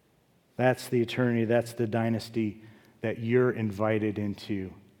 That's the eternity, that's the dynasty that you're invited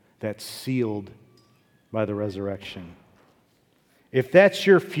into, that's sealed by the resurrection. If that's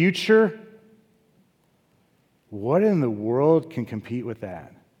your future, what in the world can compete with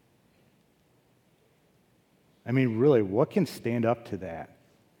that? I mean, really, what can stand up to that?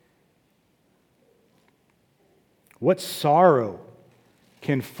 What sorrow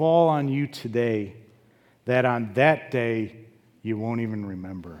can fall on you today that on that day you won't even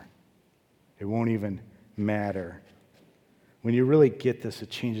remember? It won't even matter. When you really get this, it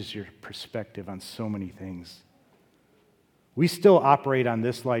changes your perspective on so many things. We still operate on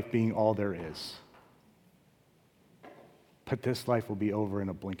this life being all there is. But this life will be over in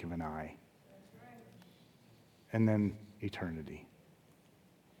a blink of an eye. And then eternity.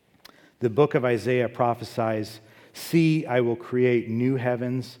 The book of Isaiah prophesies, "See, I will create new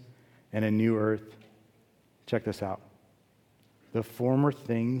heavens and a new earth." Check this out. "The former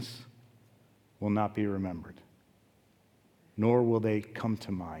things will not be remembered, nor will they come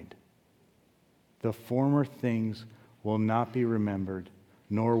to mind." The former things will not be remembered,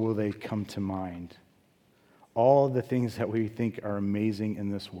 nor will they come to mind. All the things that we think are amazing in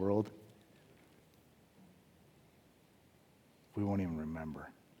this world, we won't even remember.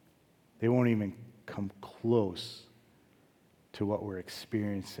 They won't even come close to what we're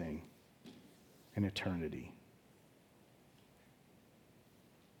experiencing in eternity.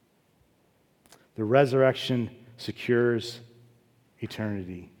 The resurrection secures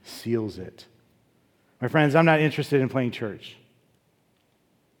eternity, seals it. My friends, I'm not interested in playing church.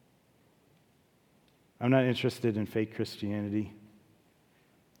 I'm not interested in fake Christianity.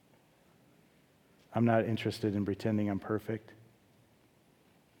 I'm not interested in pretending I'm perfect.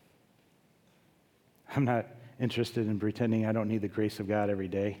 I'm not interested in pretending I don't need the grace of God every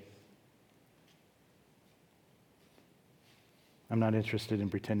day. I'm not interested in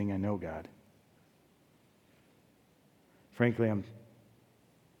pretending I know God. Frankly, I'm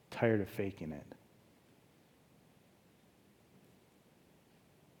tired of faking it.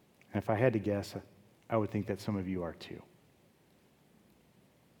 And if I had to guess, I would think that some of you are too.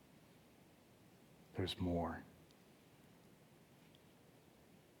 There's more.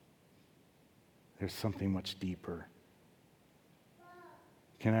 There's something much deeper.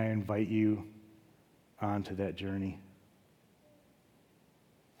 Can I invite you onto that journey?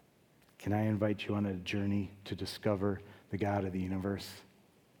 can I invite you on a journey to discover the God of the universe,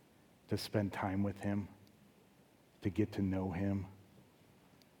 to spend time with him, to get to know him,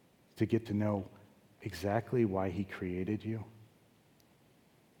 to get to know exactly why he created you?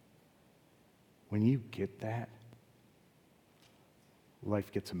 When you get that,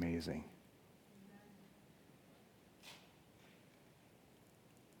 life gets amazing.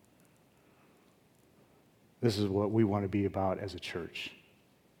 This is what we want to be about as a church.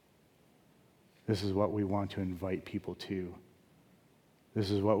 This is what we want to invite people to.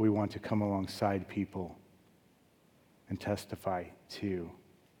 This is what we want to come alongside people and testify to.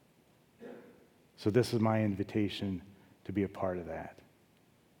 So this is my invitation to be a part of that.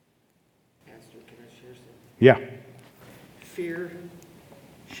 Pastor, can I share something? Yeah. Fear,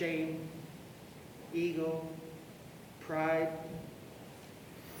 shame, ego, pride,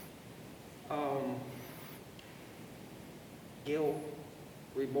 guilt,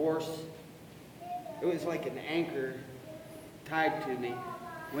 remorse. It was like an anchor tied to me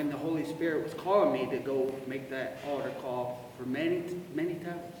when the Holy Spirit was calling me to go make that altar call for many, many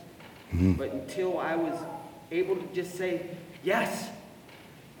times. Mm-hmm. But until I was able to just say yes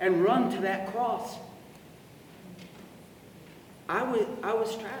and run to that cross, I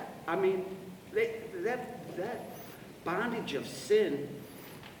was trapped. I mean, that bondage of sin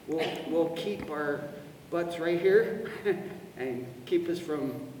will keep our butts right here and keep us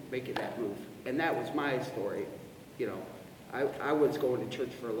from making that move. And that was my story. You know, I was going to church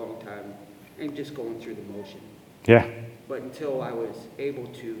for a long time and just going through the motion. Yeah. But until I was able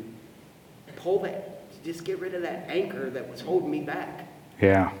to pull that, just get rid of that anchor that was holding me back.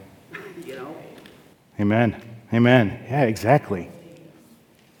 Yeah. You know? Amen. Amen. Yeah, exactly.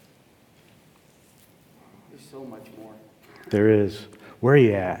 There's so much more. There is. Where are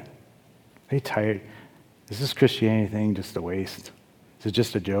you at? Are you tired? Is this Christianity thing just a waste? Is it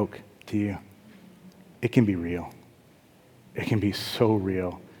just a joke to you? It can be real. It can be so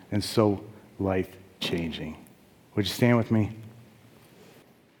real and so life-changing. Would you stand with me?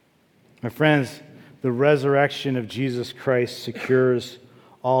 My friends, the resurrection of Jesus Christ secures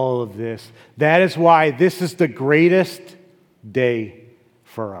all of this. That is why this is the greatest day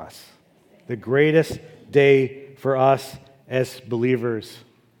for us. The greatest day for us as believers.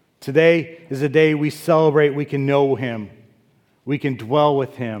 Today is a day we celebrate we can know him. We can dwell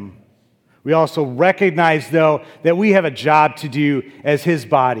with him. We also recognize, though, that we have a job to do as his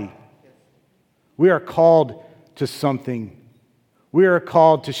body. We are called to something. We are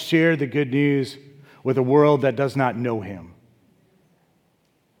called to share the good news with a world that does not know him.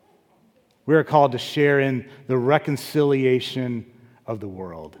 We are called to share in the reconciliation of the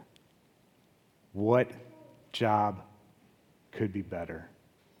world. What job could be better?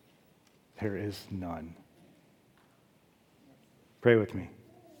 There is none. Pray with me.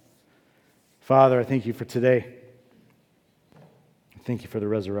 Father, I thank you for today. I thank you for the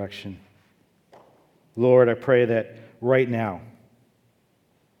resurrection. Lord, I pray that right now,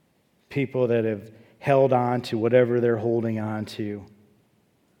 people that have held on to whatever they're holding on to,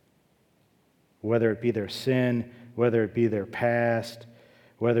 whether it be their sin, whether it be their past,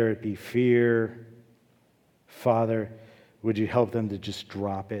 whether it be fear, Father, would you help them to just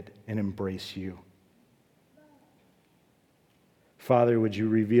drop it and embrace you? Father, would you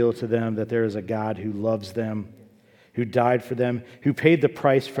reveal to them that there is a God who loves them, who died for them, who paid the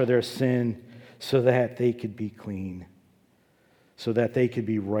price for their sin so that they could be clean, so that they could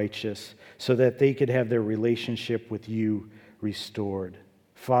be righteous, so that they could have their relationship with you restored.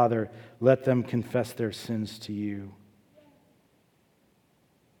 Father, let them confess their sins to you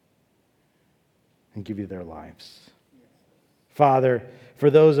and give you their lives. Father, for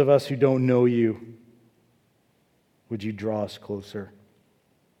those of us who don't know you, would you draw us closer?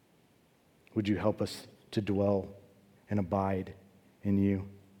 Would you help us to dwell and abide in you?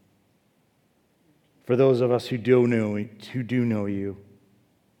 For those of us who do know you,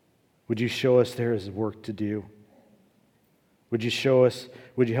 would you show us there is work to do? Would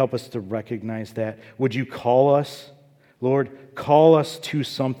you help us to recognize that? Would you call us, Lord, call us to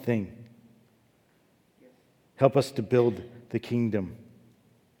something? Help us to build the kingdom.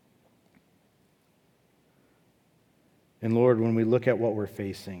 And Lord, when we look at what we're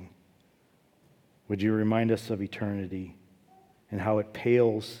facing, would you remind us of eternity and how it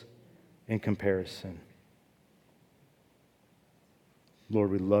pales in comparison?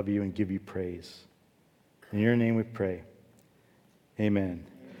 Lord, we love you and give you praise. In your name we pray. Amen.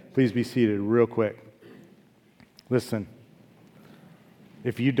 Please be seated real quick. Listen,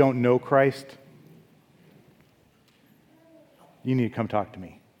 if you don't know Christ, you need to come talk to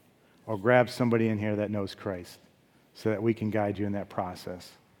me or grab somebody in here that knows Christ so that we can guide you in that process.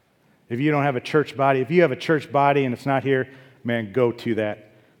 If you don't have a church body, if you have a church body and it's not here, man, go to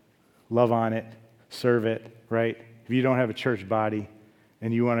that. Love on it. Serve it, right? If you don't have a church body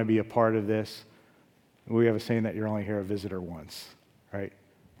and you want to be a part of this, we have a saying that you're only here a visitor once, right?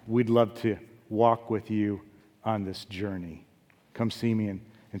 We'd love to walk with you on this journey. Come see me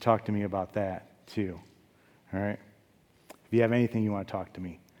and talk to me about that too, all right? If you have anything you want to talk to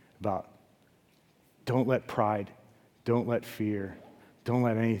me about, don't let pride, don't let fear, don't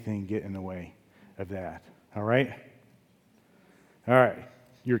let anything get in the way of that, all right? All right,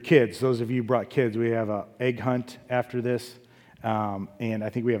 your kids, those of you who brought kids, we have an egg hunt after this, and I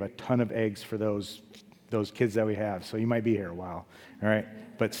think we have a ton of eggs for those kids that we have, so you might be here a while, all right?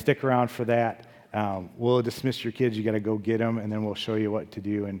 But stick around for that. We'll dismiss your kids. You got to go get them, and then we'll show you what to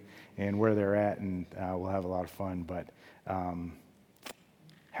do and where they're at, and we'll have a lot of fun. But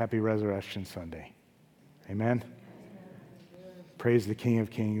happy Resurrection Sunday. Amen? Praise the King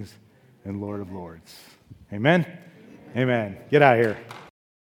of Kings and Lord of Lords. Amen? Amen. Get out of here.